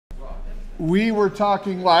We were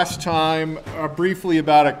talking last time briefly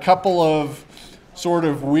about a couple of sort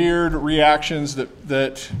of weird reactions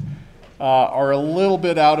that are a little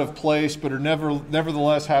bit out of place, but are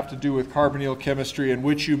nevertheless have to do with carbonyl chemistry and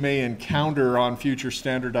which you may encounter on future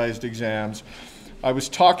standardized exams. I was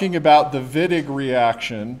talking about the Wittig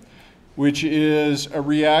reaction, which is a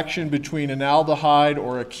reaction between an aldehyde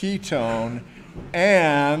or a ketone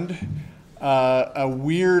and a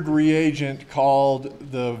weird reagent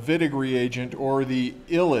called the Wittig reagent or the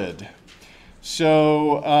ylide.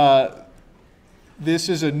 So this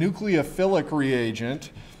is a nucleophilic reagent.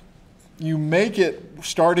 You make it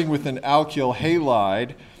starting with an alkyl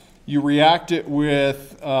halide. You react it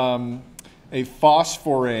with a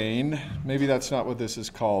phosphorane. Maybe that's not what this is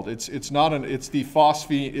called. It's the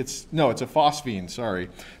phosphine. It's a phosphine. Sorry,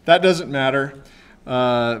 that doesn't matter.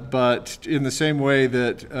 But in the same way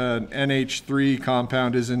that an NH3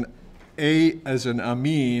 compound is as an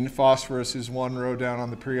amine, phosphorus is one row down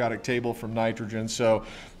on the periodic table from nitrogen. So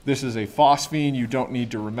this is a phosphine. You don't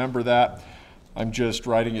need to remember that. I'm just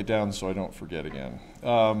writing it down so I don't forget again.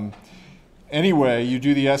 Anyway, you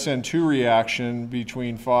do the SN2 reaction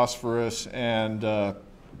between phosphorus and the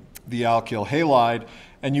alkyl halide,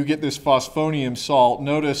 and you get this phosphonium salt.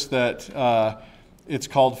 Notice that it's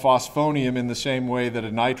called phosphonium in the same way that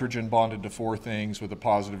a nitrogen bonded to four things with a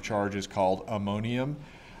positive charge is called ammonium.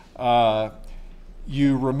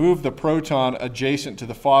 You remove the proton adjacent to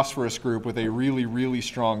the phosphorus group with a really, really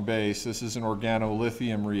strong base. This is an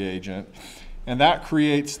organolithium reagent. And that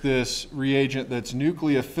creates this reagent that's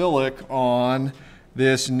nucleophilic on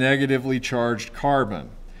this negatively charged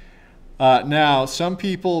carbon. Now, some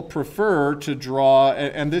people prefer to draw,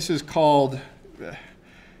 and this is called,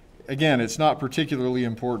 again, it's not particularly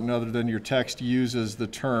important other than your text uses the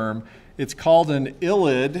term. It's called an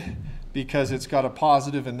ylide because it's got a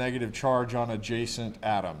positive and negative charge on adjacent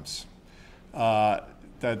atoms.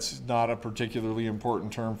 That's not a particularly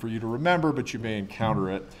important term for you to remember, but you may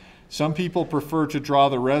encounter it. Some people prefer to draw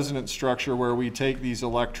the resonance structure where we take these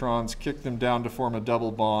electrons, kick them down to form a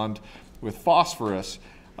double bond with phosphorus.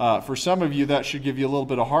 For some of you, that should give you a little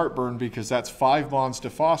bit of heartburn because that's 5 bonds to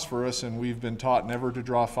phosphorus, and we've been taught never to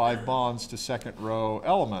draw 5 bonds to second row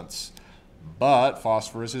elements. But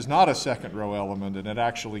phosphorus is not a second row element, and it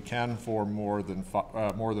actually can form more than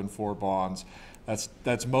 4 bonds.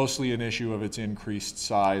 That's mostly an issue of its increased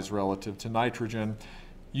size relative to nitrogen.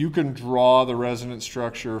 You can draw the resonance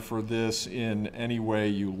structure for this in any way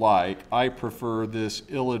you like. I prefer this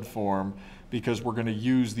ylide form because we're going to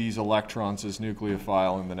use these electrons as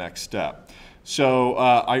nucleophile in the next step.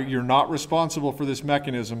 So you're not responsible for this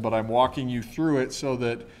mechanism, but I'm walking you through it so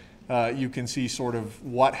that you can see sort of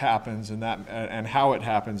what happens and how it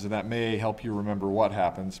happens, and that may help you remember what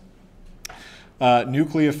happens.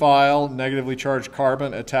 Nucleophile, negatively charged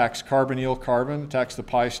carbon attacks carbonyl carbon, attacks the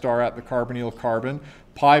pi star at the carbonyl carbon.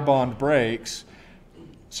 Pi bond breaks.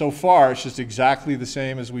 So far, it's just exactly the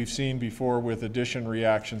same as we've seen before with addition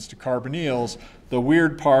reactions to carbonyls. The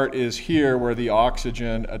weird part is here where the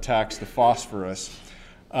oxygen attacks the phosphorus.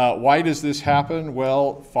 Why does this happen?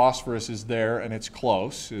 Well, phosphorus is there and it's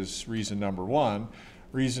close, is reason number one.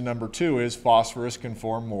 Reason number two is phosphorus can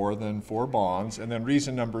form more than 4 bonds. And then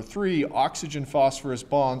reason number 3, oxygen-phosphorus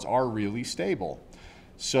bonds are really stable.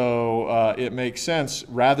 So it makes sense,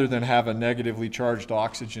 rather than have a negatively charged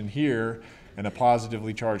oxygen here and a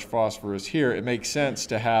positively charged phosphorus here, it makes sense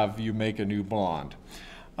to have you make a new bond.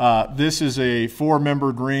 This is a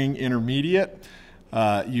 4-membered ring intermediate.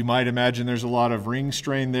 You might imagine there's a lot of ring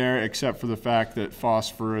strain there, except for the fact that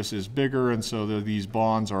phosphorus is bigger, and so these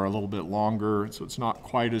bonds are a little bit longer, so it's not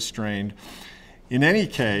quite as strained. In any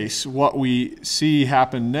case, what we see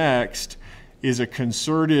happen next is a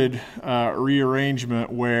concerted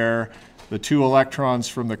rearrangement where the 2 electrons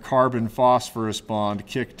from the carbon-phosphorus bond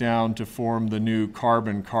kick down to form the new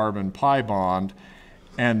carbon-carbon pi bond,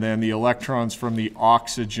 and then the electrons from the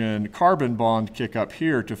oxygen-carbon bond kick up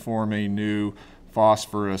here to form a new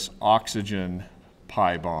phosphorus-oxygen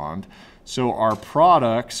pi bond. So our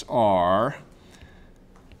products are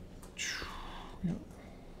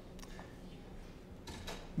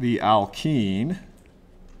the alkene,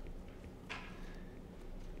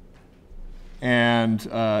 and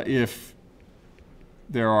if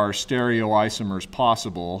there are stereoisomers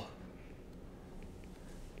possible,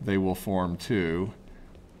 they will form 2.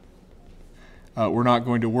 We're not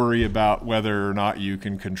going to worry about whether or not you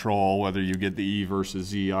can control whether you get the E versus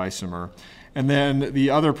Z isomer. And then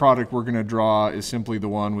the other product we're going to draw is simply the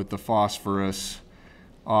one with the phosphorus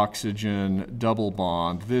oxygen double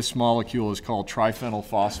bond. This molecule is called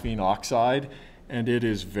triphenylphosphine oxide, and it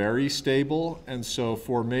is very stable, and so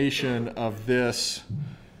formation of this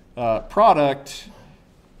product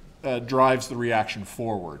drives the reaction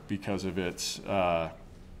forward because of its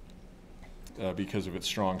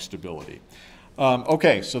strong stability.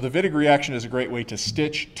 Okay, so the Wittig reaction is a great way to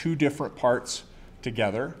stitch two different parts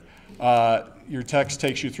together. Your text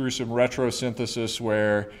takes you through some retrosynthesis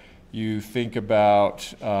where you think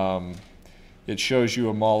about, it shows you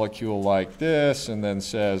a molecule like this and then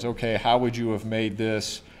says, okay, how would you have made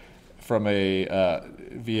this from via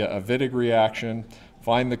a Wittig reaction?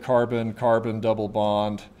 Find the carbon-carbon double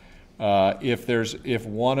bond. If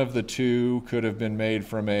one of the two could have been made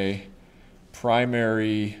from a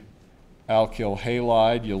primary alkyl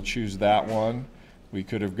halide, you'll choose that one. We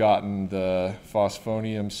could have gotten the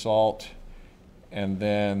phosphonium salt and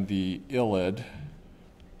then the ylide.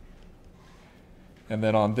 And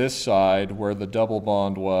then on this side, where the double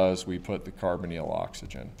bond was, we put the carbonyl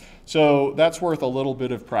oxygen. So that's worth a little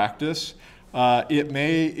bit of practice. It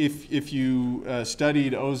may, if you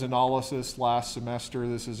studied ozonolysis last semester,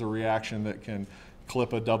 this is a reaction that can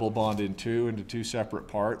clip a double bond into two separate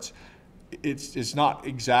parts. It's not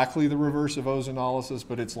exactly the reverse of ozonolysis,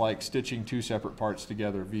 but it's like stitching two separate parts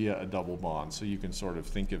together via a double bond. So you can sort of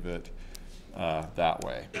think of it that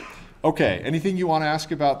way. Okay, anything you want to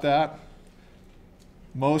ask about that?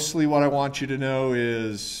 Mostly what I want you to know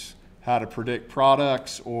is how to predict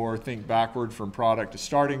products or think backward from product to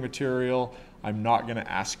starting material. I'm not going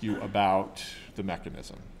to ask you about the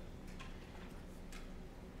mechanism.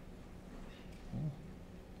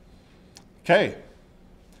 Okay.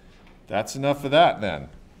 That's enough of that then.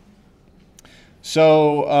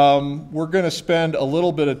 So we're going to spend a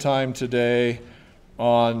little bit of time today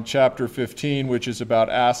on chapter 15, which is about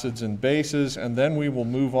acids and bases, and then we will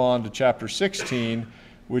move on to chapter 16,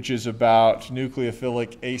 which is about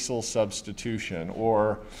nucleophilic acyl substitution,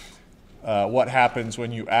 or what happens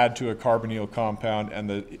when you add to a carbonyl compound and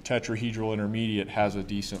the tetrahedral intermediate has a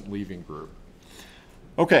decent leaving group.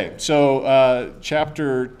 Okay, so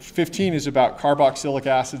chapter 15 is about carboxylic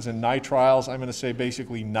acids and nitriles. I'm going to say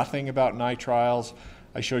basically nothing about nitriles.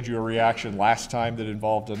 I showed you a reaction last time that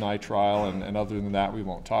involved a nitrile, and other than that, we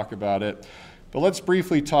won't talk about it. But let's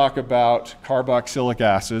briefly talk about carboxylic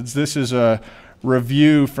acids. This is a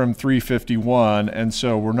review from 351, and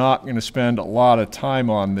so we're not going to spend a lot of time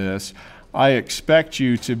on this. I expect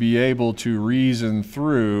you to be able to reason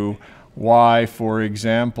through why, for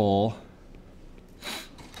example,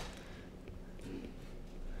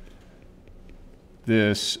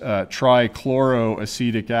 this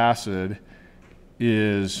trichloroacetic acid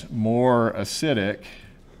is more acidic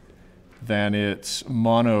than its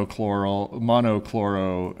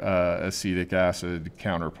monochloroacetic acid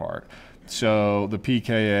counterpart. So the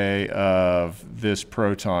pKa of this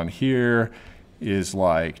proton here is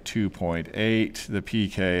like 2.8. The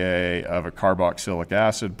pKa of a carboxylic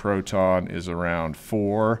acid proton is around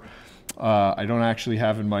 4. I don't actually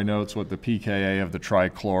have in my notes what the pKa of the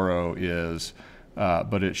trichloro is,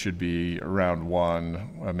 but it should be around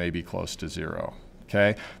 1, maybe close to 0.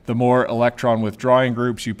 Okay? The more electron withdrawing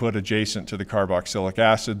groups you put adjacent to the carboxylic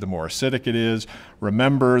acid, the more acidic it is.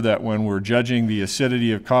 Remember that when we're judging the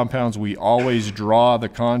acidity of compounds, we always draw the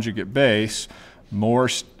conjugate base. More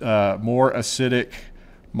acidic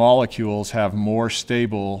molecules have more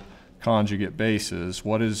stable conjugate bases.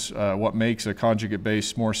 What makes a conjugate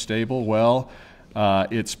base more stable? Well,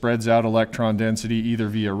 it spreads out electron density either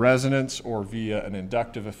via resonance or via an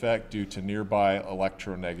inductive effect due to nearby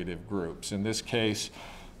electronegative groups. In this case,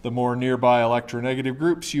 the more nearby electronegative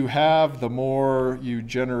groups you have, the more you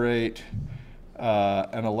generate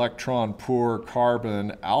an electron-poor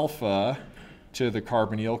carbon alpha to the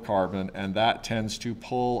carbonyl carbon, and that tends to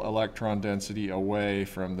pull electron density away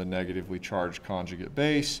from the negatively charged conjugate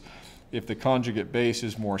base. If the conjugate base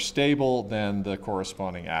is more stable, then the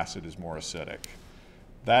corresponding acid is more acidic.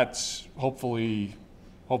 That's hopefully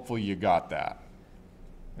you got that.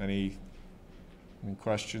 Any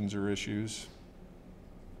questions or issues?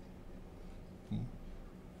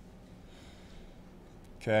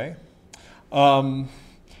 Okay.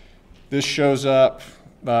 This shows up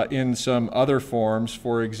in some other forms,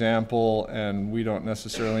 for example, and we don't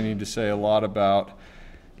necessarily need to say a lot about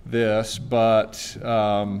this, but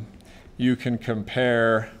you can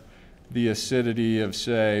compare the acidity of,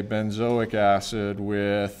 say, benzoic acid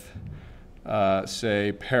with,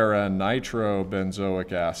 say,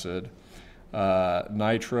 para-nitrobenzoic acid.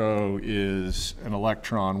 Nitro is an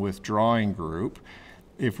electron withdrawing group.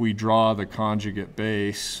 If we draw the conjugate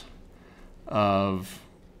base of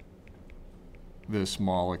this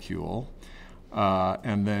molecule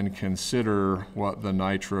and then consider what the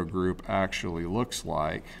nitro group actually looks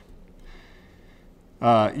like,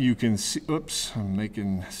 you can see, oops, I'm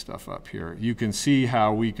making stuff up here. You can see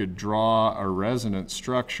how we could draw a resonance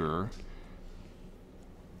structure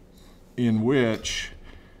in which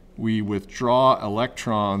we withdraw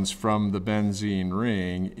electrons from the benzene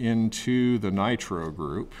ring into the nitro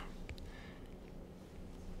group.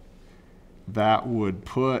 That would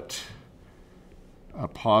put a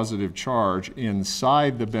positive charge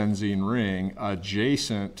inside the benzene ring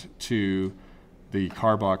adjacent to the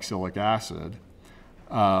carboxylic acid.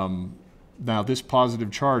 Now, this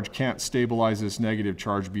positive charge can't stabilize this negative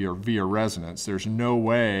charge via resonance. There's no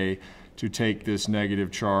way to take this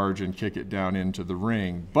negative charge and kick it down into the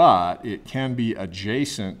ring, but it can be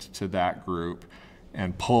adjacent to that group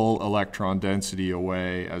and pull electron density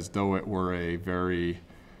away as though it were a very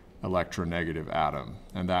electronegative atom.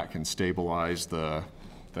 And that can stabilize the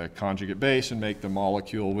conjugate base and make the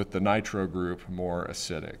molecule with the nitro group more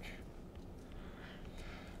acidic.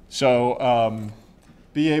 So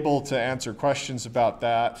be able to answer questions about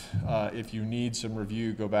that. If you need some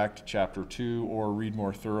review, go back to Chapter 2 or read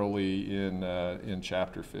more thoroughly in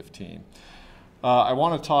Chapter 15. I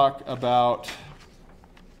want to talk about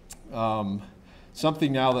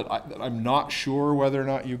something now that I'm not sure whether or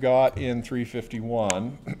not you got in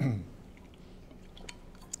 351.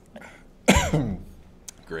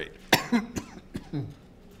 Great.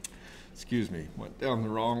 Excuse me, went down the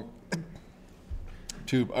wrong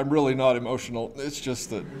tube. I'm really not emotional. It's just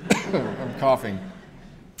that I'm coughing.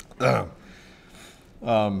 I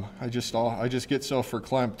just get so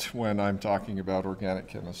verklempt when I'm talking about organic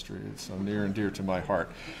chemistry. It's so near and dear to my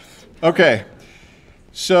heart. Okay,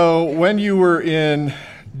 so when you were in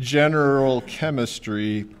general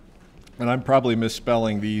chemistry, and I'm probably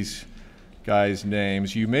misspelling these guys'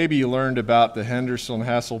 names, you maybe learned about the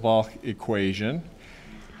Henderson-Hasselbalch equation.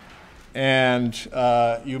 And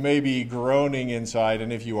you may be groaning inside,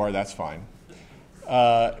 and if you are, that's fine.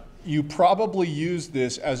 You probably use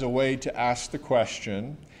this as a way to ask the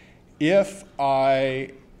question, if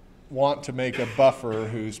I want to make a buffer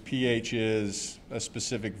whose pH is a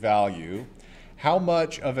specific value, how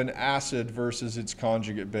much of an acid versus its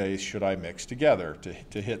conjugate base should I mix together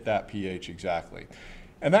to hit that pH exactly?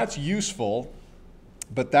 And that's useful,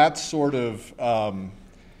 but that's sort of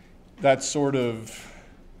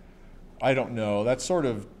I don't know, that's sort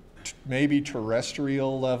of maybe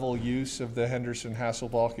terrestrial level use of the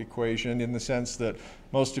Henderson-Hasselbalch equation, in the sense that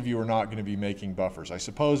most of you are not going to be making buffers. I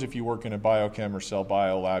suppose if you work in a biochem or cell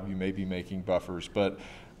bio lab, you may be making buffers, but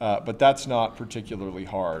that's not particularly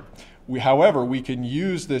hard. However, we can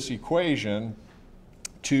use this equation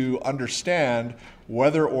to understand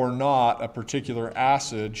whether or not a particular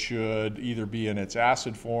acid should either be in its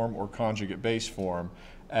acid form or conjugate base form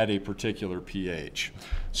at a particular pH.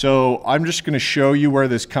 So I'm just going to show you where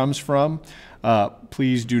this comes from.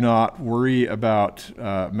 Please do not worry about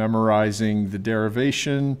memorizing the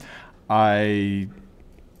derivation. I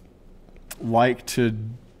like to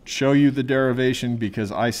show you the derivation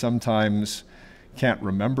because I sometimes can't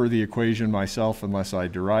remember the equation myself unless I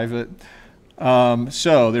derive it.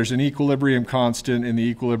 So there's an equilibrium constant in the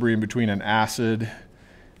equilibrium between an acid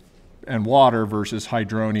and water versus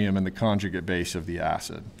hydronium and the conjugate base of the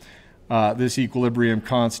acid. This equilibrium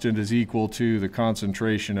constant is equal to the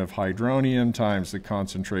concentration of hydronium times the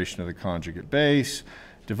concentration of the conjugate base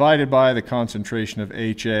divided by the concentration of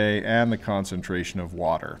HA and the concentration of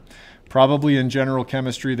water. Probably in general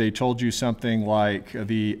chemistry they told you something like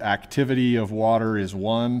the activity of water is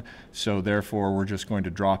 1, so therefore we're just going to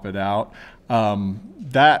drop it out.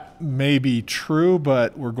 That may be true,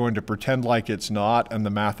 but we're going to pretend like it's not, and the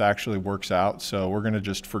math actually works out, so we're going to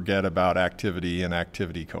just forget about activity and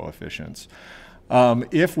activity coefficients.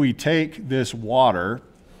 If we take this water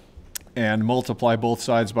and multiply both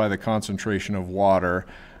sides by the concentration of water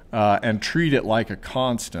and treat it like a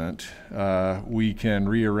constant, we can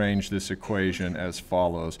rearrange this equation as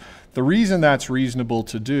follows. The reason that's reasonable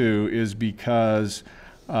to do is because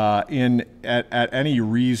at any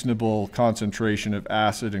reasonable concentration of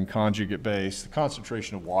acid and conjugate base, the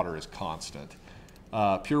concentration of water is constant.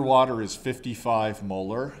 Pure water is 55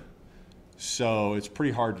 molar, so it's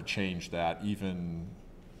pretty hard to change that even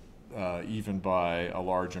by a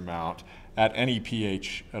large amount at any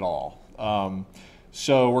pH at all.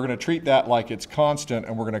 So we're going to treat that like it's constant,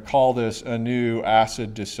 and we're going to call this a new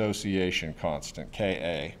acid dissociation constant,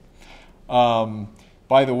 Ka.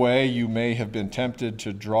 By the way, you may have been tempted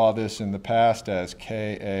to draw this in the past as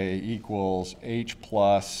Ka equals H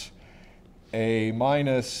plus A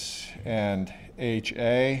minus and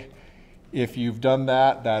HA. If you've done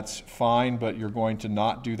that, that's fine, but you're going to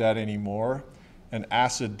not do that anymore. An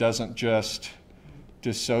acid doesn't just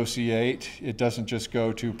dissociate. It doesn't just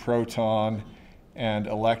go to proton and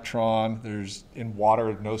electron. There's, in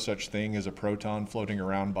water, no such thing as a proton floating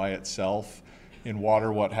around by itself. In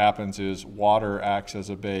water, what happens is water acts as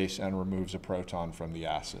a base and removes a proton from the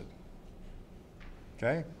acid.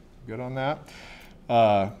 Okay, good on that?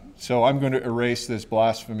 So I'm going to erase this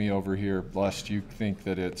blasphemy over here, lest you think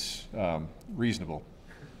that it's reasonable.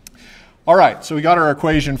 All right, so we got our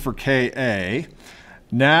equation for Ka.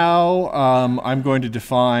 Now I'm going to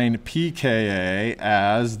define pKa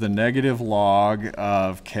as the negative log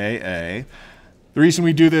of Ka. The reason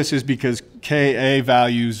we do this is because Ka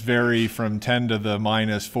values vary from 10 to the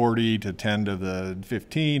minus 40 to 10 to the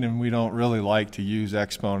 15, and we don't really like to use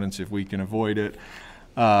exponents if we can avoid it.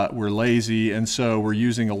 We're lazy, and so we're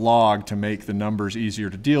using a log to make the numbers easier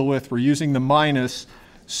to deal with. We're using the minus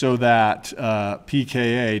so that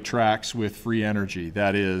pKa tracks with free energy.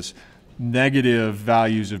 That is, negative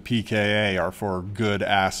values of pKa are for good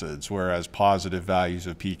acids, whereas positive values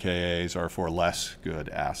of pKa's are for less good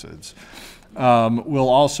acids. We'll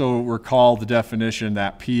also recall the definition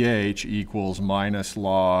that pH equals minus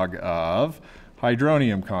log of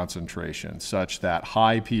hydronium concentration, such that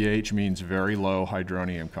high pH means very low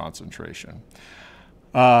hydronium concentration.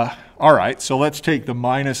 All right, so let's take the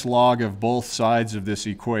minus log of both sides of this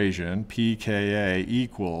equation. pKa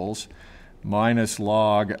equals minus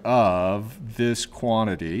log of this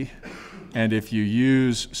quantity. And if you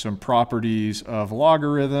use some properties of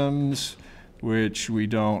logarithms, which we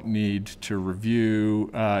don't need to review,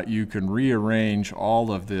 you can rearrange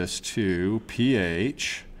all of this to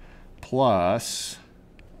pH plus,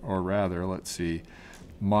 or rather, let's see,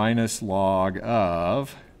 minus log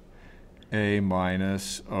of A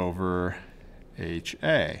minus over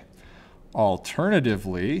HA.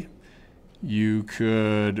 Alternatively, you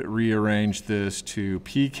could rearrange this to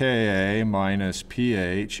pKa minus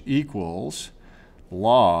pH equals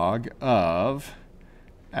log of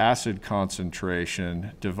acid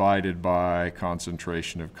concentration divided by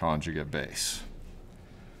concentration of conjugate base.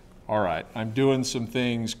 All right, I'm doing some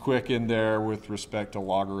things quick in there with respect to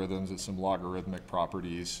logarithms and some logarithmic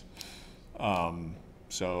properties.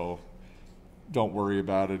 So don't worry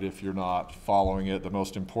about it if you're not following it. The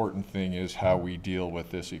most important thing is how we deal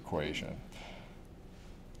with this equation.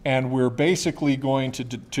 And we're basically going to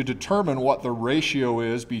determine what the ratio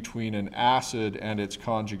is between an acid and its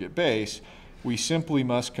conjugate base. We simply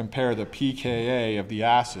must compare the pKa of the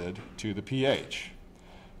acid to the pH.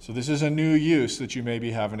 So this is a new use that you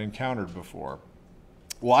maybe haven't encountered before.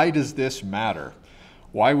 Why does this matter?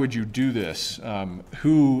 Why would you do this?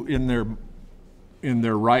 Who in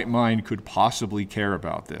their right mind could possibly care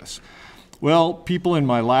about this? Well, people in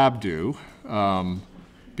my lab do,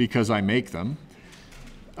 because I make them.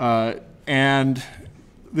 And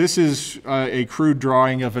this is a crude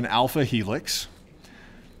drawing of an alpha helix.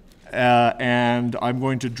 And I'm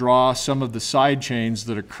going to draw some of the side chains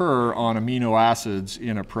that occur on amino acids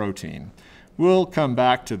in a protein. We'll come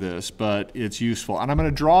back to this, but it's useful. And I'm going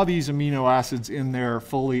to draw these amino acids in their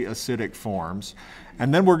fully acidic forms.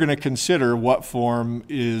 And then we're going to consider what form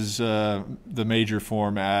is the major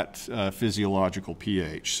form at physiological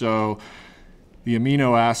pH. So the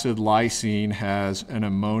amino acid lysine has an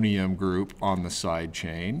ammonium group on the side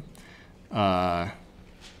chain.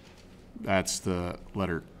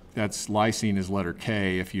 That's lysine is letter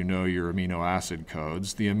K if you know your amino acid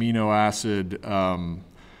codes. The amino acid alpha,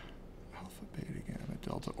 beta, gamma,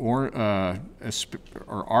 delta, or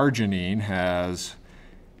arginine has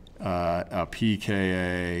a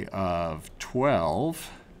pKa of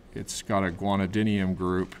 12. It's got a guanidinium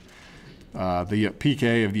group. The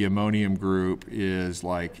pK of the ammonium group is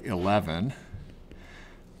like 11.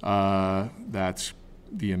 That's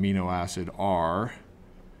the amino acid R,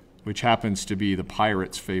 which happens to be the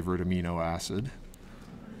pirate's favorite amino acid.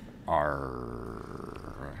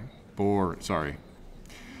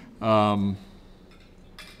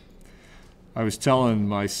 I was telling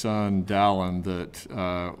my son, Dallin,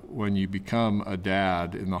 that when you become a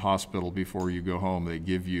dad in the hospital before you go home, they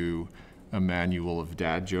give you a manual of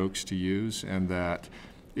dad jokes to use, and that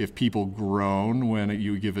if people groan when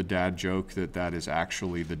you give a dad joke, that is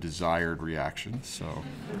actually the desired reaction. So.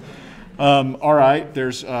 All right,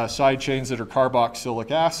 there's side chains that are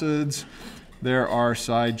carboxylic acids. There are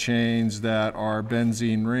side chains that are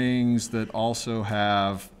benzene rings that also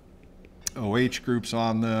have OH groups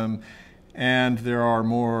on them. And there are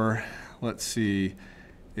more, let's see,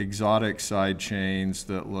 exotic side chains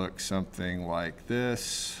that look something like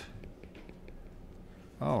this.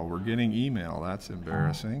 Oh, we're getting email. That's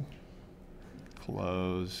embarrassing.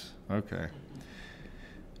 Close. Okay.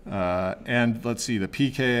 And let's see, the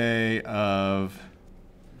pKa of,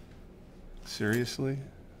 seriously?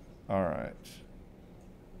 All right.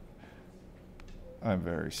 I'm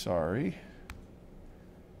very sorry.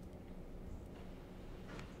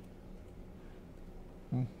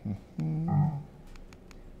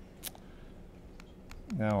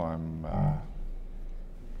 Now I'm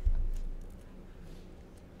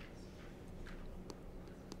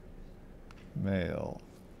male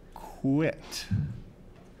quit.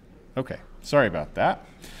 Okay, sorry about that.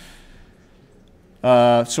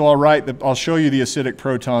 So I'll show you the acidic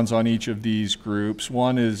protons on each of these groups.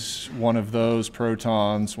 One is one of those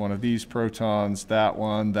protons, one of these protons, that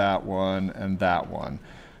one, and that one.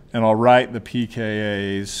 And I'll write the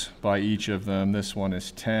pKa's by each of them. This one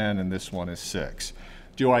is 10 and this one is 6.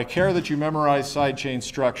 Do I care that you memorize side chain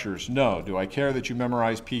structures? No. Do I care that you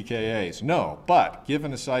memorize pKa's? No. But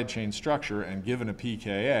given a side chain structure and given a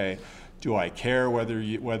pKa, do I care whether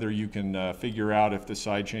you can figure out if the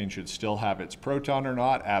side chain should still have its proton or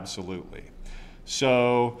not? Absolutely.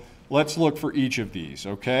 So let's look for each of these,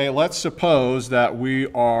 okay? Let's suppose that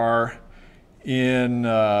we are in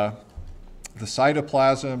the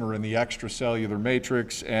cytoplasm or in the extracellular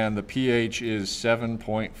matrix and the pH is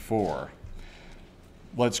 7.4.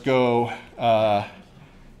 Let's go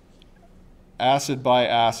acid by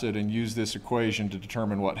acid and use this equation to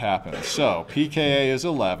determine what happens. So pKa is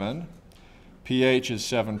 11, pH is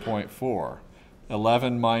 7.4.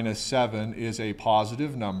 11 minus 7 is a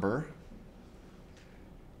positive number.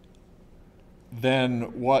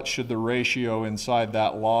 Then what should the ratio inside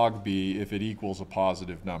that log be if it equals a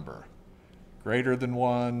positive number? Greater than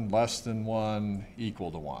 1, less than 1,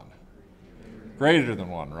 equal to 1. Greater than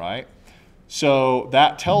 1, right? So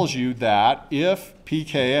that tells you that if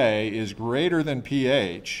pKa is greater than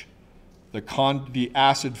pH, the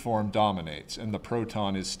acid form dominates and the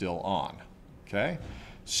proton is still on. Okay?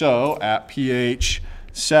 So at pH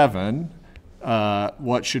 7,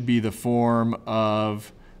 what should be the form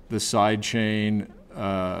of the side chain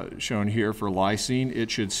shown here for lysine?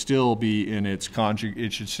 It should still be in its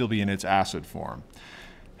acid form.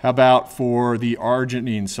 How about for the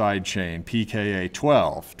arginine side chain, pKa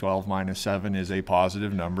 12? 12 minus 7 is a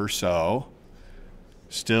positive number, so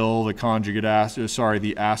still the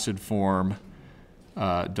the acid form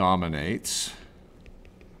dominates.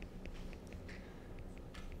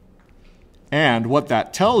 And what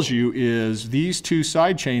that tells you is these two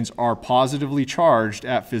side chains are positively charged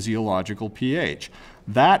at physiological pH.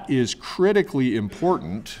 That is critically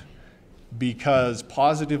important because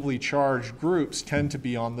positively charged groups tend to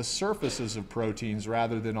be on the surfaces of proteins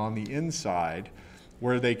rather than on the inside,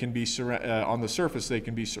 where they can be on the surface they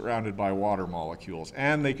can be surrounded by water molecules,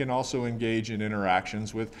 and they can also engage in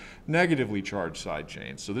interactions with negatively charged side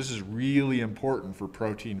chains. So this is really important for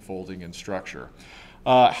protein folding and structure.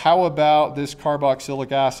 How about this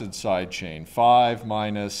carboxylic acid side chain? 5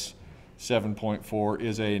 minus 7.4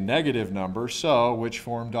 is a negative number, so which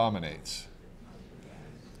form dominates?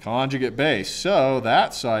 Conjugate base. So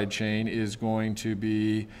that side chain is going to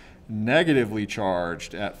be negatively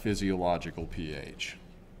charged at physiological pH.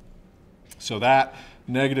 So that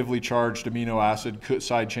negatively charged amino acid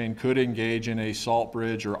side chain could engage in a salt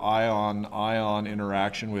bridge or ion-ion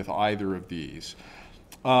interaction with either of these.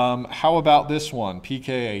 How about this one?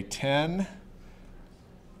 pKa 10,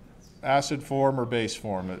 acid form or base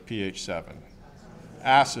form at pH 7?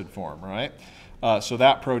 Acid form, right? So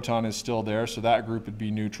that proton is still there, so that group would be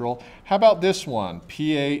neutral. How about this one?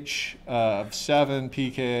 pH of 7,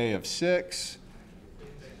 pKa of 6.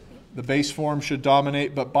 The base form should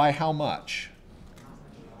dominate, but by how much?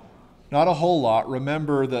 Not a whole lot.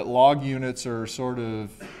 Remember that log units are sort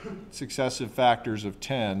of successive factors of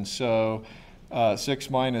 10, so 6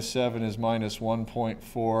 minus 7 is minus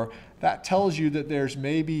 1.4. That tells you that there's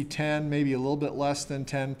maybe 10, maybe a little bit less than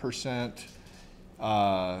 10%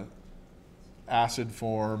 acid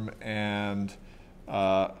form and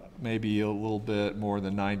maybe a little bit more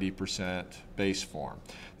than 90% base form.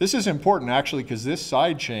 This is important actually because this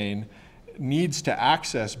side chain needs to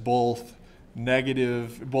access both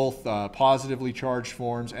positively charged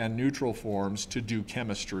forms and neutral forms to do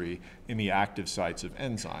chemistry in the active sites of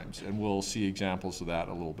enzymes, and we'll see examples of that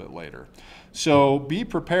a little bit later. So be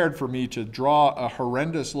prepared for me to draw a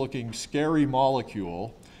horrendous looking scary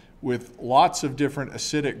molecule with lots of different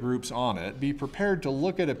acidic groups on it. Be prepared to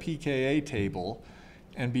look at a pKa table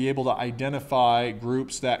and be able to identify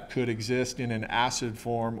groups that could exist in an acid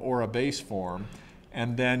form or a base form,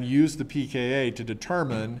 and then use the pKa to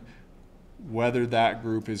determine whether that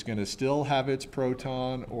group is going to still have its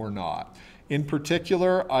proton or not. In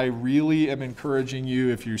particular, I really am encouraging you,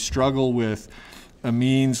 if you struggle with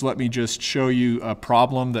amines, let me just show you a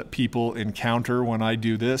problem that people encounter when I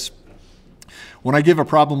do this. When I give a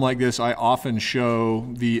problem like this, I often show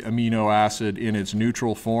the amino acid in its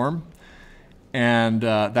neutral form. And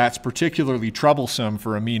that's particularly troublesome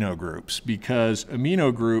for amino groups because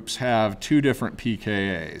amino groups have two different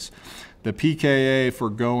pKa's. The pKa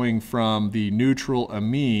for going from the neutral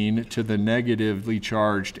amine to the negatively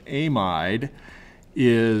charged amide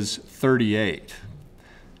is 38.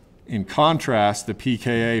 In contrast, the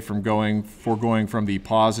pKa for going from the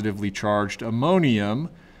positively charged ammonium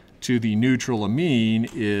to the neutral amine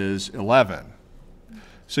is 11.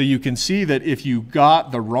 So you can see that if you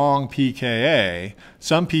got the wrong pKa,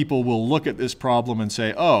 some people will look at this problem and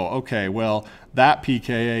say, oh, okay, well, that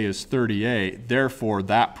pKa is 38, therefore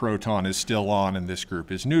that proton is still on and this group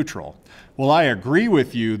is neutral. Well, I agree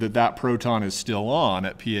with you that that proton is still on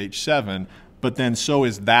at pH 7, but then so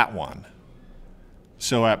is that one.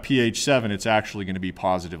 So at pH 7, it's actually going to be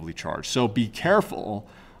positively charged. So be careful.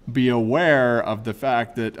 Be aware of the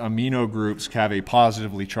fact that amino groups have a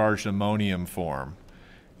positively charged ammonium form,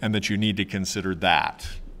 and that you need to consider that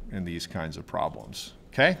in these kinds of problems,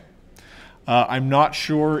 okay? I'm not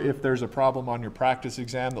sure if there's a problem on your practice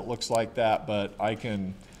exam that looks like that, but I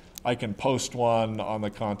can post one on the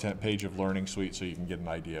content page of Learning Suite so you can get an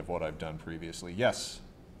idea of what I've done previously. Yes?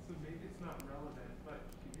 So maybe it's not relevant, but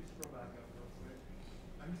can you scroll back up real quick?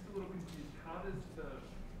 I'm just a little confused. How does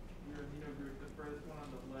your amino group, the first one on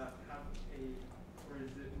the left, have or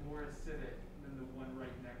is it more acidic than the one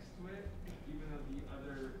right next to it, even though the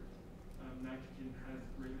other nitrogen has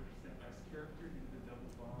greater percent S character due to the double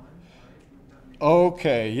bond, right? Would that make sense?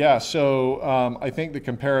 Okay, yeah, so I think the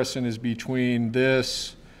comparison is between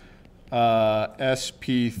this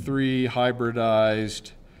sp3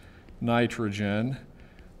 hybridized nitrogen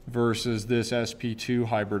versus this sp2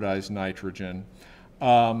 hybridized nitrogen.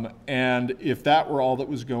 And if that were all that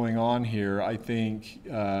was going on here, I think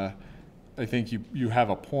you have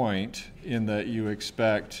a point in that you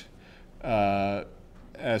expect sp2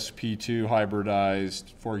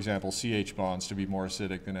 hybridized, for example, CH bonds to be more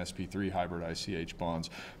acidic than sp3 hybridized CH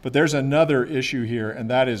bonds. But there's another issue here, and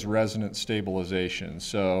that is resonance stabilization.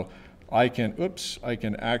 So I can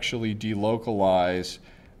actually delocalize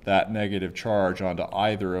that negative charge onto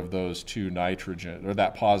either of those two nitrogen, or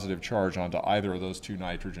that positive charge onto either of those two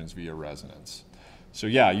nitrogens via resonance. So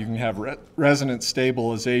yeah, you can have resonance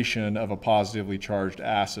stabilization of a positively charged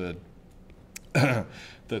acid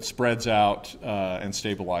that spreads out and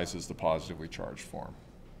stabilizes the positively charged form.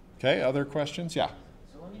 Okay, other questions? Yeah.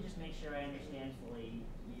 So let me just make sure I understand fully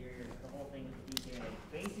the whole thing with the pKa.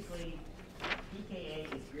 Basically, pKa is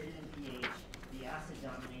greater than pH, the acid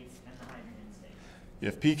dominates and the hydrogen stays.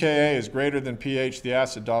 If pKa is greater than pH, the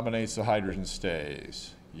acid dominates, the hydrogen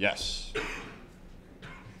stays. Yes.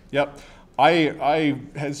 Yep. I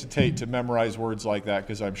hesitate to memorize words like that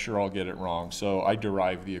because I'm sure I'll get it wrong. So I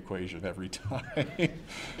derive the equation every time.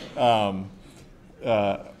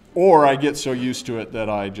 Or I get so used to it that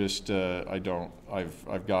I just,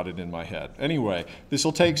 I've got it in my head. Anyway, this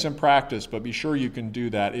will take some practice, but be sure you can do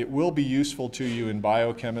that. It will be useful to you in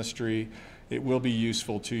biochemistry. It will be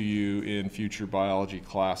useful to you in future biology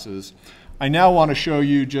classes. I now want to show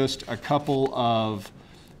you just a couple of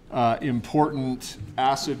important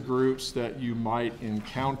acid groups that you might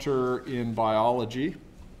encounter in biology.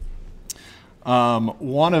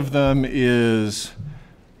 One of them is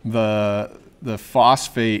the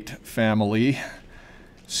phosphate family.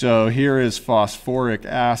 So here is phosphoric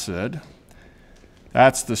acid.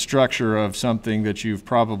 That's the structure of something that you've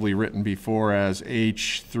probably written before as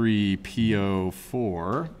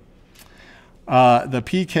H3PO4. The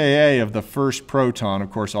pKa of the first proton, of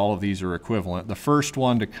course all of these are equivalent, the first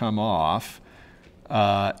one to come off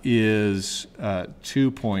is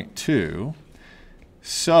 2.2.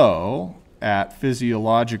 So at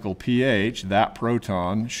physiological pH, that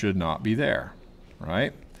proton should not be there,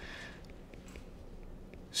 right?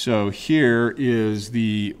 So here is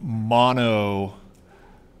the mono,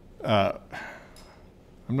 I'm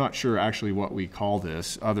not sure actually what we call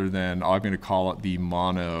this other than I'm going to call it the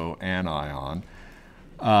mono anion.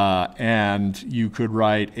 And you could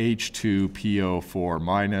write H2PO4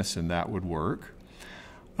 minus and that would work.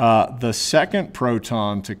 The second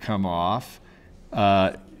proton to come off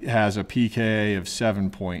has a pKa of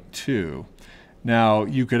 7.2. Now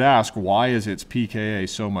you could ask, why is its pKa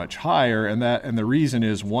so much higher? And the reason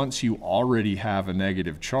is once you already have a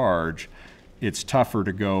negative charge, it's tougher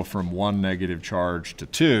to go from one negative charge to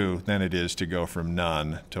two than it is to go from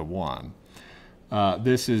none to one.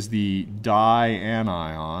 This is the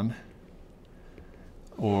dianion,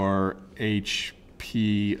 or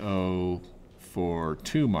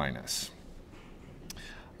HPO4 minus.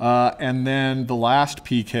 And then the last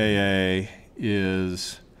pKa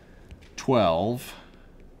is 12.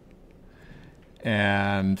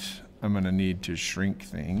 And I'm going to need to shrink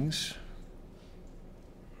things.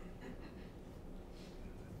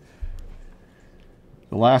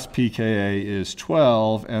 The last pKa is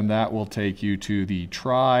 12, and that will take you to the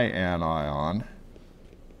trianion,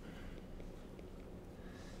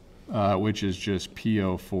 which is just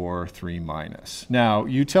PO4 3 minus. Now,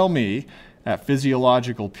 you tell me, at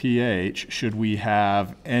physiological pH, should we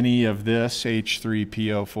have any of this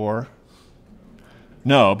H3PO4?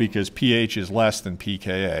 No, because pH is less than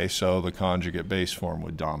pKa, so the conjugate base form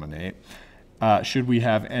would dominate. Should we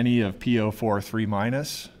have any of PO4 3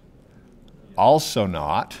 minus? Also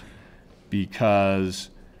not, because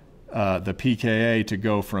the pKa to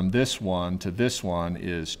go from this one to this one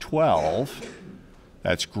is 12.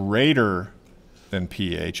 That's greater than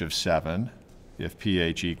pH of 7, if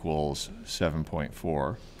pH equals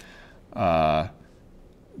 7.4.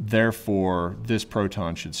 Therefore, this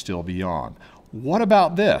proton should still be on. What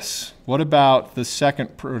about this? What about the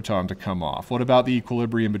second proton to come off? What about the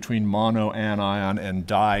equilibrium between monoanion and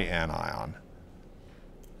dianion?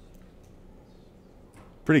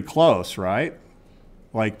 Pretty close, right?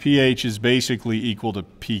 Like pH is basically equal to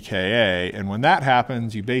pKa, and when that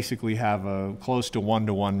happens, you basically have a close to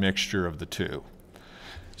 1-to-1 mixture of the two.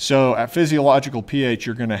 So at physiological pH,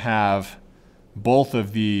 you're going to have both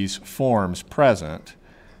of these forms present.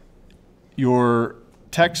 Your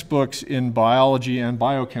textbooks in biology and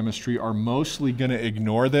biochemistry are mostly going to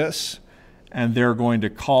ignore this, and they're going to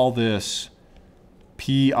call this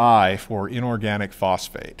PI for inorganic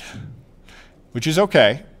phosphate, which is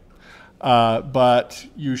okay. But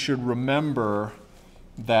you should remember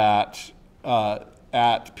that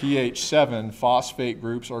at pH 7, phosphate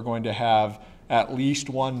groups are going to have at least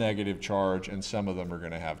one negative charge, and some of them are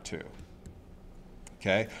going to have two.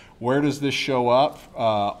 Okay, where does this show up?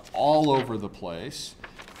 All over the place.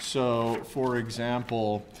 So, for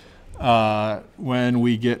example, when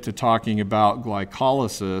we get to talking about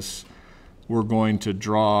glycolysis, we're going to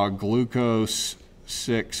draw glucose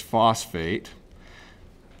 6-phosphate,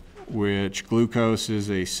 which glucose is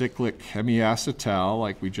a cyclic hemiacetal,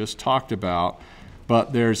 like we just talked about,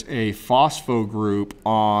 but there's a phospho group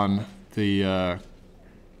on the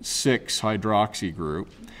 6-hydroxy group.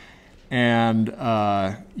 And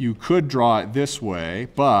you could draw it this way,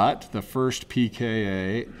 but the first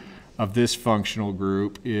pKa of this functional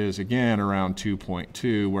group is, again, around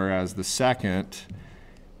 2.2, whereas the second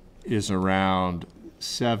is around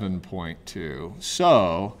 7.2.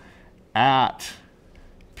 So at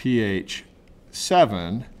pH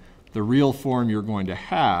 7, the real form you're going to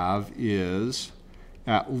have is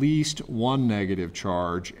at least one negative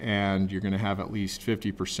charge, and you're going to have at least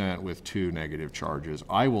 50% with two negative charges.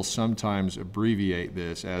 I will sometimes abbreviate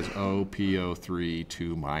this as OPO3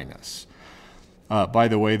 2 minus. By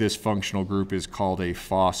the way, this functional group is called a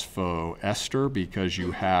phosphoester because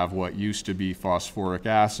you have what used to be phosphoric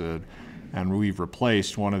acid, and we've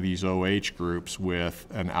replaced one of these OH groups with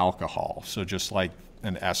an alcohol. So just like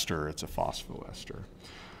an ester, it's a phosphoester.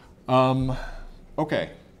 Okay.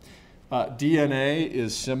 DNA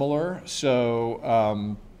is similar,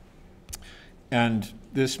 so, and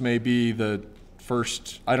this may be the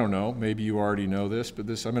first, I don't know, maybe you already know this, but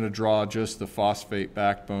this, I'm going to draw just the phosphate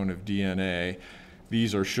backbone of DNA.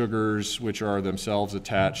 These are sugars which are themselves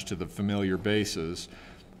attached to the familiar bases.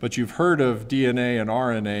 But you've heard of DNA and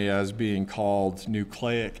RNA as being called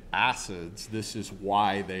nucleic acids. This is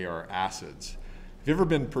why they are acids. Have you ever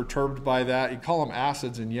been perturbed by that? You call them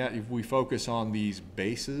acids, and yet if we focus on these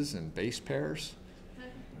bases and base pairs,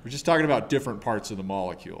 we're just talking about different parts of the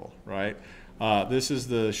molecule, right? This is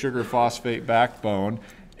the sugar phosphate backbone.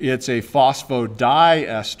 It's a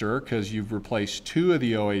phosphodiester because you've replaced two of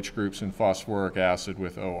the OH groups in phosphoric acid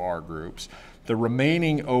with OR groups. The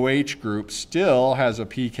remaining OH group still has a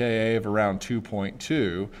pKa of around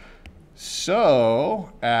 2.2.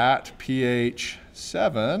 So at pH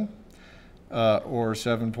 7, or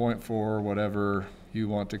 7.4, whatever you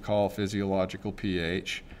want to call physiological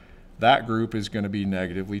pH, that group is going to be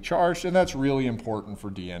negatively charged, and that's really important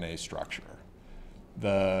for DNA structure.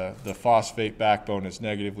 The phosphate backbone is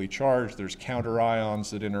negatively charged. There's counterions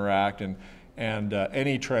that interact, and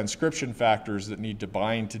any transcription factors that need to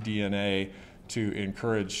bind to DNA to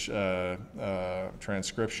encourage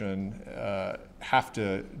transcription have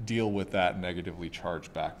to deal with that negatively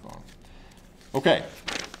charged backbone. Okay.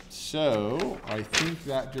 So I think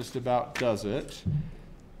that just about does it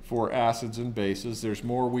for acids and bases. There's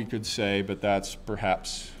more we could say, but that's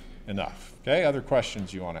perhaps enough. Okay, other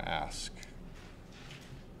questions you want to ask?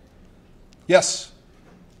 Yes?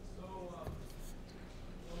 So,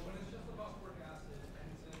 when it's just a phosphoric acid and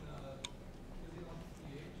it's in physiological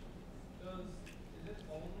pH, is it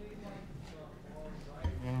only like the oral right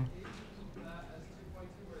H that as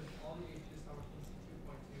 2.2, or is all the H's how much you see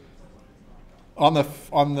 2.2 and so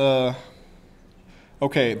on?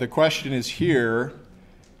 Okay, the question is here,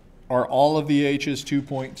 are all of the H's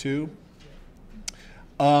 2.2?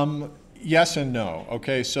 Yes and no.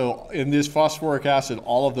 Okay, so in this phosphoric acid,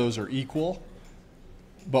 all of those are equal,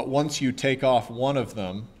 but once you take off one of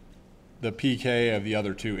them, the pK of the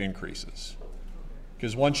other two increases.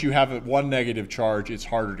 Because once you have one negative charge, it's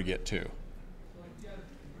harder to get two. So if you had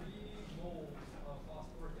 3 moles of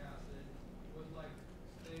phosphoric acid, would like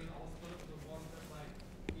they all split up into one that like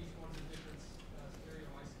each one's a different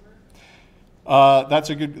stereoisomer?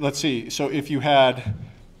 That's a good, let's see. So if you had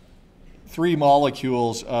 3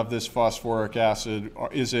 molecules of this phosphoric acid,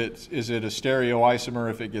 is it a stereoisomer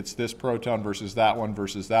if it gets this proton versus that one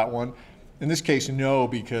versus that one? In this case, no,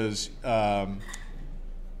 because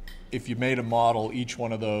if you made a model, each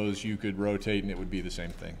one of those you could rotate and it would be the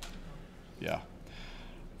same thing. Yeah.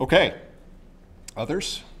 Okay.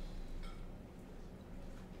 Others?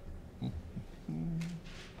 All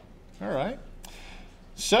right.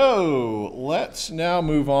 So let's now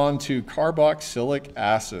move on to carboxylic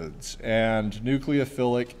acids and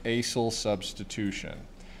nucleophilic acyl substitution.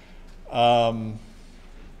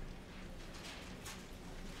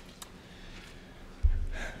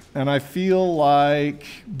 And I feel like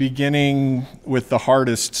beginning with the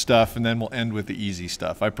hardest stuff and then we'll end with the easy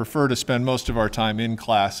stuff. I prefer to spend most of our time in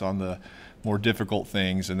class on the more difficult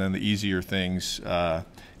things, and then the easier things,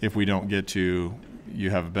 if we don't get to, you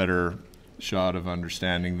have a better shot of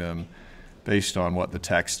understanding them based on what the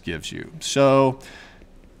text gives you. So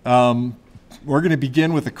we're going to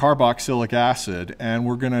begin with the carboxylic acid, and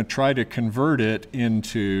we're going to try to convert it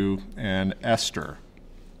into an ester.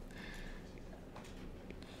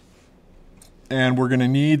 And we're going to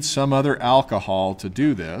need some other alcohol to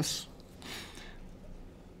do this.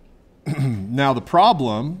 Now the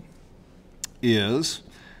problem is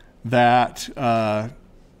that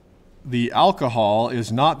the alcohol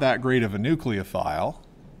is not that great of a nucleophile.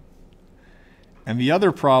 And the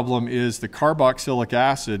other problem is the carboxylic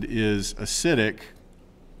acid is acidic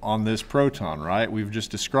on this proton, right? We've just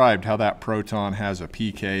described how that proton has a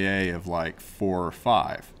pKa of like 4 or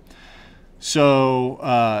 5.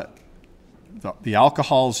 So the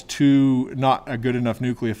alcohol's not a good enough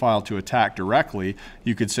nucleophile to attack directly.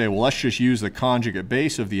 You could say, well, let's just use the conjugate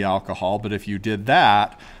base of the alcohol, but if you did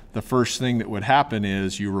that, the first thing that would happen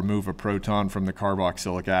is you remove a proton from the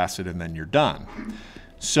carboxylic acid and then you're done.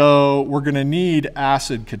 So we're going to need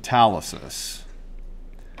acid catalysis.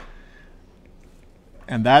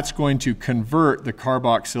 And that's going to convert the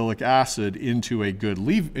carboxylic acid into a good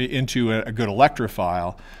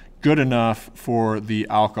electrophile, good enough for the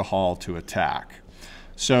alcohol to attack.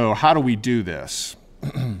 So how do we do this?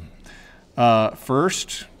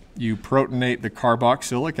 First, you protonate the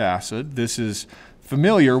carboxylic acid. This is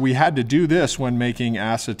familiar. We had to do this when making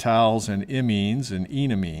acetals and imines and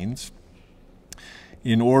enamines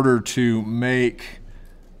in order to make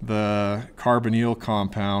the carbonyl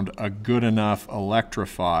compound a good enough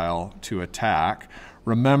electrophile to attack.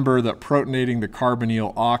 Remember that protonating the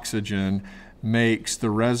carbonyl oxygen makes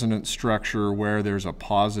the resonance structure where there's a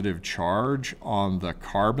positive charge on the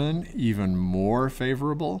carbon even more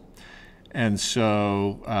favorable. And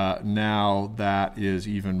so now that is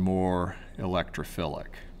even more electrophilic.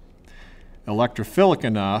 Electrophilic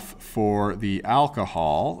enough for the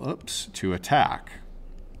alcohol, to attack.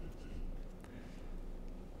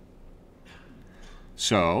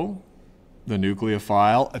 So the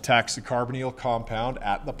nucleophile attacks the carbonyl compound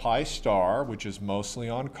at the pi star, which is mostly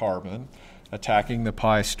on carbon. Attacking the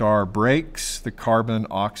pi star breaks the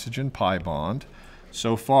carbon-oxygen pi bond.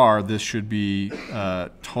 So far, this should be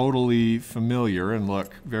totally familiar and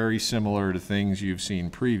look very similar to things you've seen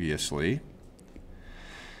previously.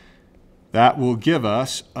 That will give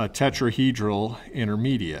us a tetrahedral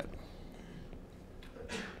intermediate.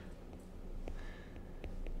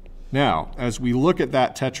 Now, as we look at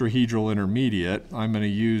that tetrahedral intermediate, I'm going to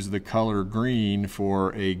use the color green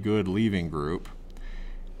for a good leaving group.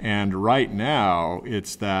 And right now,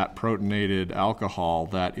 it's that protonated alcohol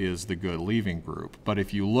that is the good leaving group. But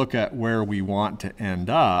if you look at where we want to end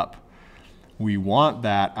up, we want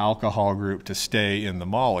that alcohol group to stay in the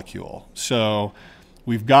molecule. So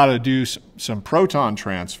we've got to do some proton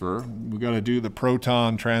transfer. We've got to do the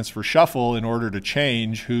proton transfer shuffle in order to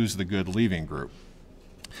change who's the good leaving group.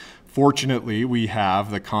 Fortunately, we have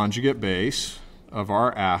the conjugate base of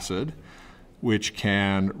our acid, which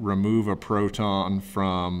can remove a proton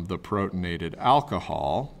from the protonated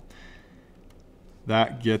alcohol.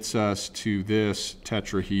 That gets us to this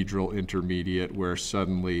tetrahedral intermediate where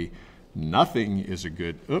suddenly nothing is a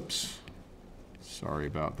good, sorry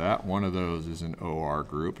about that. One of those is an OR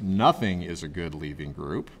group. Nothing is a good leaving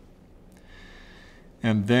group.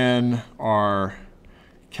 And then our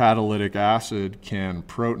catalytic acid can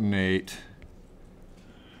protonate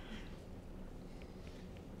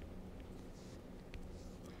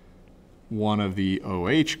one of the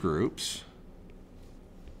OH groups,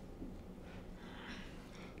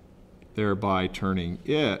 thereby turning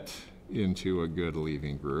it into a good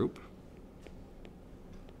leaving group.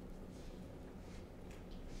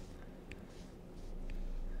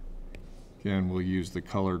 Again, we'll use the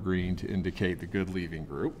color green to indicate the good leaving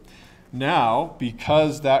group. Now,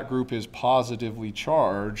 because that group is positively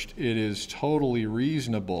charged, it is totally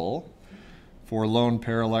reasonable for lone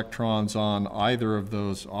pair electrons on either of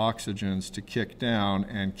those oxygens to kick down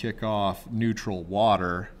and kick off neutral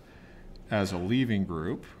water as a leaving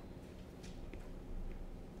group.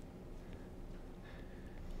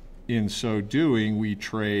 In so doing, we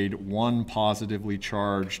trade one positively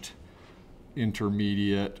charged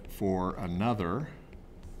intermediate for another.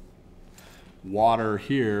 Water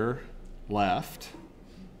here left.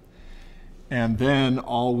 And then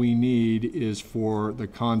all we need is for the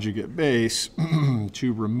conjugate base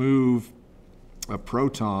to remove a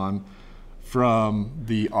proton from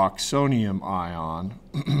the oxonium ion.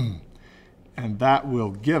 And that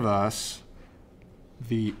will give us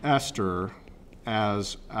the ester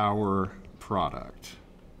as our product.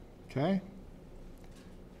 Okay?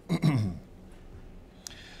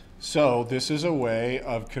 So this is a way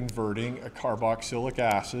of converting a carboxylic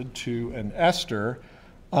acid to an ester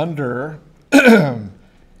under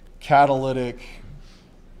catalytic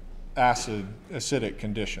acidic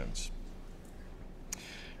conditions.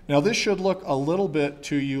 Now this should look a little bit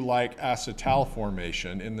to you like acetal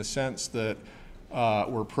formation in the sense that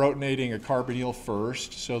we're protonating a carbonyl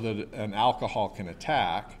first so that an alcohol can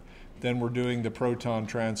attack. Then we're doing the proton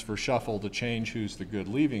transfer shuffle to change who's the good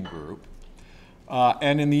leaving group.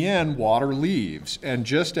 And in the end, water leaves. And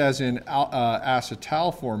just as in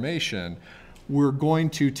acetal formation, we're going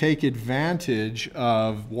to take advantage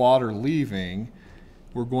of water leaving.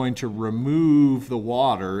 We're going to remove the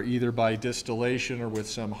water either by distillation or with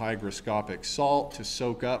some hygroscopic salt to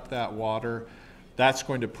soak up that water. That's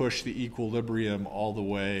going to push the equilibrium all the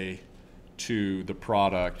way to the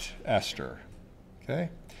product ester. Okay?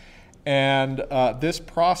 And this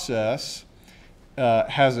process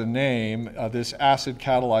has a name. This acid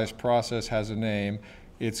catalyzed process has a name.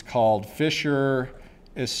 It's called Fischer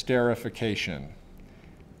esterification.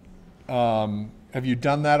 Have you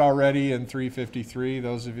done that already in 353,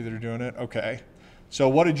 those of you that are doing it? Okay. So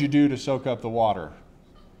what did you do to soak up the water?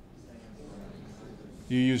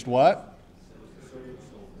 You used what?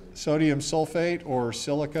 Sodium sulfate or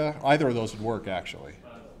silica? Either of those would work, actually.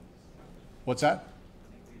 What's that?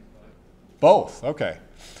 Both, okay.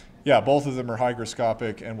 Yeah, both of them are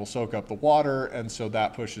hygroscopic and will soak up the water, and so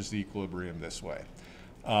that pushes the equilibrium this way.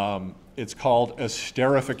 It's called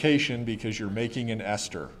esterification because you're making an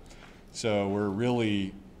ester. So we're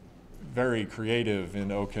really very creative in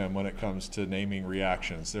OCHEM when it comes to naming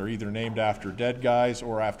reactions. They're either named after dead guys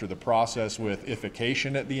or after the process with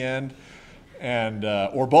ification at the end, and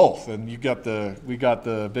or both. And we got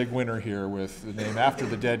the big winner here with the name after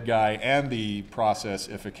the dead guy and the process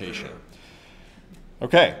ification.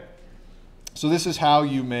 Okay, so this is how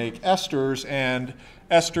you make esters, and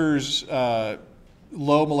esters,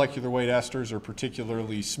 low molecular weight esters are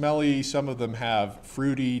particularly smelly. Some of them have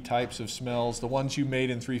fruity types of smells. The ones you made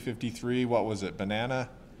in 353, what was it, banana?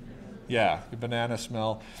 Yeah, the banana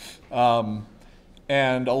smell.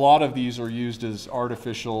 And a lot of these are used as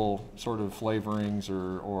artificial sort of flavorings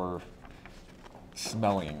or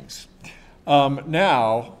smellings.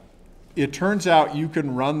 Now, it turns out you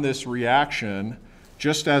can run this reaction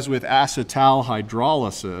just as with acetal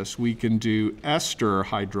hydrolysis. We can do ester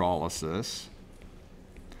hydrolysis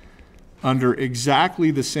under exactly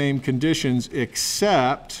the same conditions,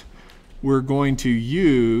 except we're going to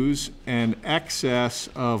use an excess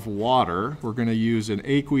of water. We're going to use an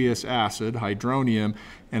aqueous acid, hydronium,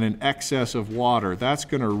 and an excess of water. That's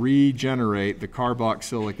going to regenerate the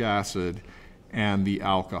carboxylic acid and the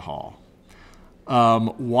alcohol.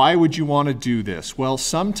 Why would you want to do this? Well,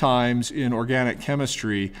 sometimes in organic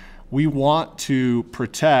chemistry, we want to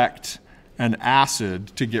protect an acid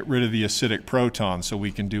to get rid of the acidic proton so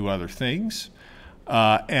we can do other things.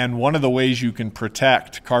 And one of the ways you can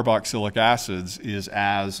protect carboxylic acids is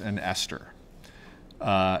as an ester.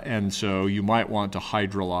 And so you might want to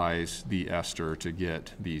hydrolyze the ester to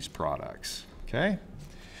get these products. Okay?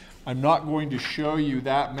 I'm not going to show you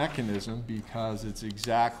that mechanism because it's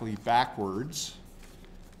exactly backwards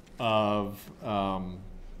of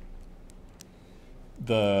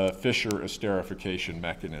the Fischer esterification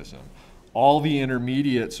mechanism. All the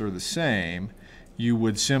intermediates are the same. You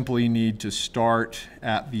would simply need to start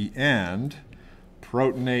at the end,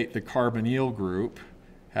 protonate the carbonyl group,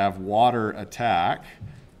 have water attack,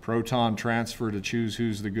 proton transfer to choose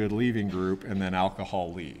who's the good leaving group, and then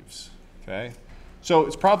alcohol leaves, okay? So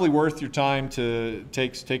it's probably worth your time to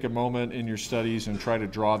take a moment in your studies and try to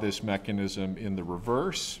draw this mechanism in the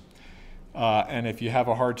reverse. And if you have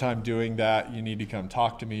a hard time doing that, you need to come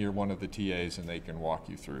talk to me or one of the TAs and they can walk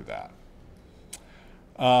you through that.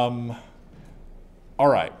 All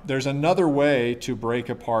right, there's another way to break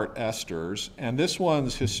apart esters, and this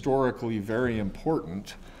one's historically very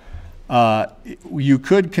important. You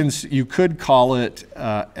could call it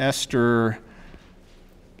ester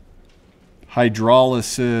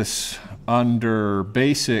hydrolysis under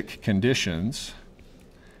basic conditions,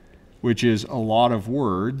 which is a lot of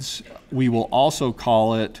words. We will also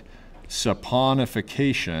call it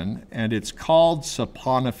saponification, and it's called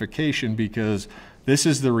saponification because this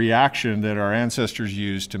is the reaction that our ancestors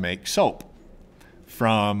used to make soap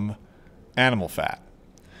from animal fat.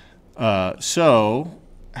 So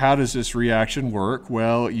how does this reaction work?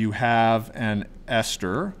 Well, you have an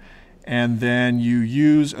ester, and then you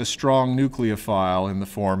use a strong nucleophile in the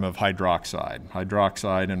form of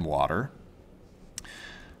hydroxide and water.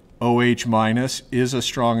 OH minus is a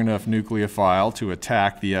strong enough nucleophile to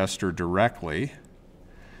attack the ester directly.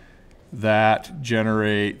 That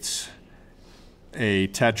generates a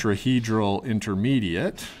tetrahedral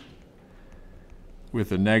intermediate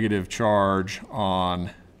with a negative charge on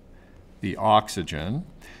the oxygen.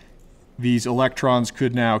 These electrons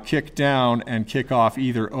could now kick down and kick off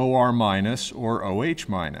either OR minus or OH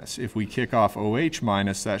minus. If we kick off OH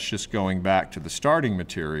minus, that's just going back to the starting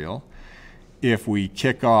material. If we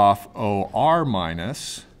kick off OR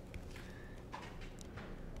minus,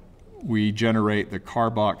 we generate the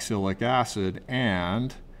carboxylic acid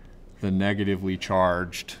and the negatively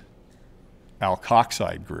charged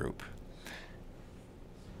alkoxide group.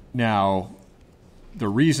 Now, the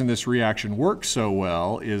reason this reaction works so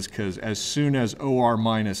well is because as soon as OR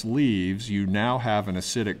minus leaves, you now have an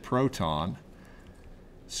acidic proton.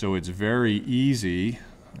 So it's very easy.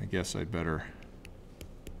 I guess I'd better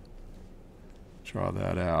draw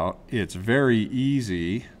that out. It's very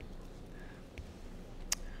easy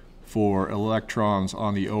for electrons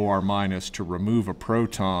on the OR minus to remove a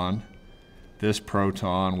proton, this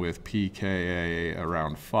proton with pKa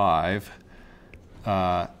around 5.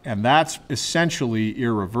 And that's essentially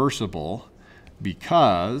irreversible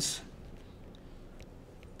because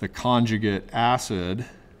the conjugate acid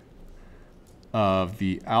of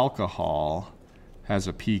the alcohol has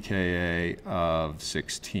a pKa of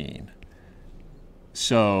 16.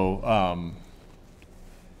 So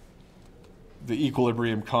the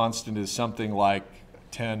equilibrium constant is something like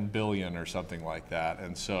 10 billion or something like that.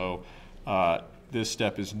 And so this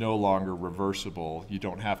step is no longer reversible. You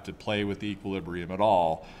don't have to play with the equilibrium at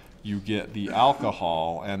all. You get the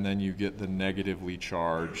alcohol and then you get the negatively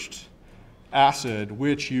charged acid,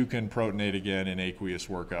 which you can protonate again in aqueous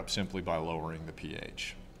workup simply by lowering the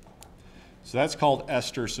pH. So that's called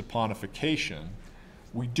ester saponification.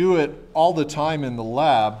 We do it all the time in the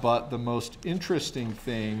lab, but the most interesting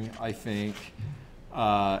thing, I think,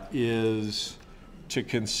 is to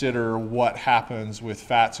consider what happens with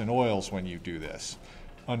fats and oils when you do this.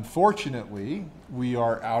 Unfortunately, we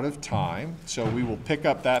are out of time, so we will pick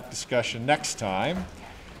up that discussion next time.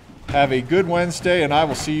 Have a good Wednesday, and I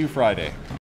will see you Friday.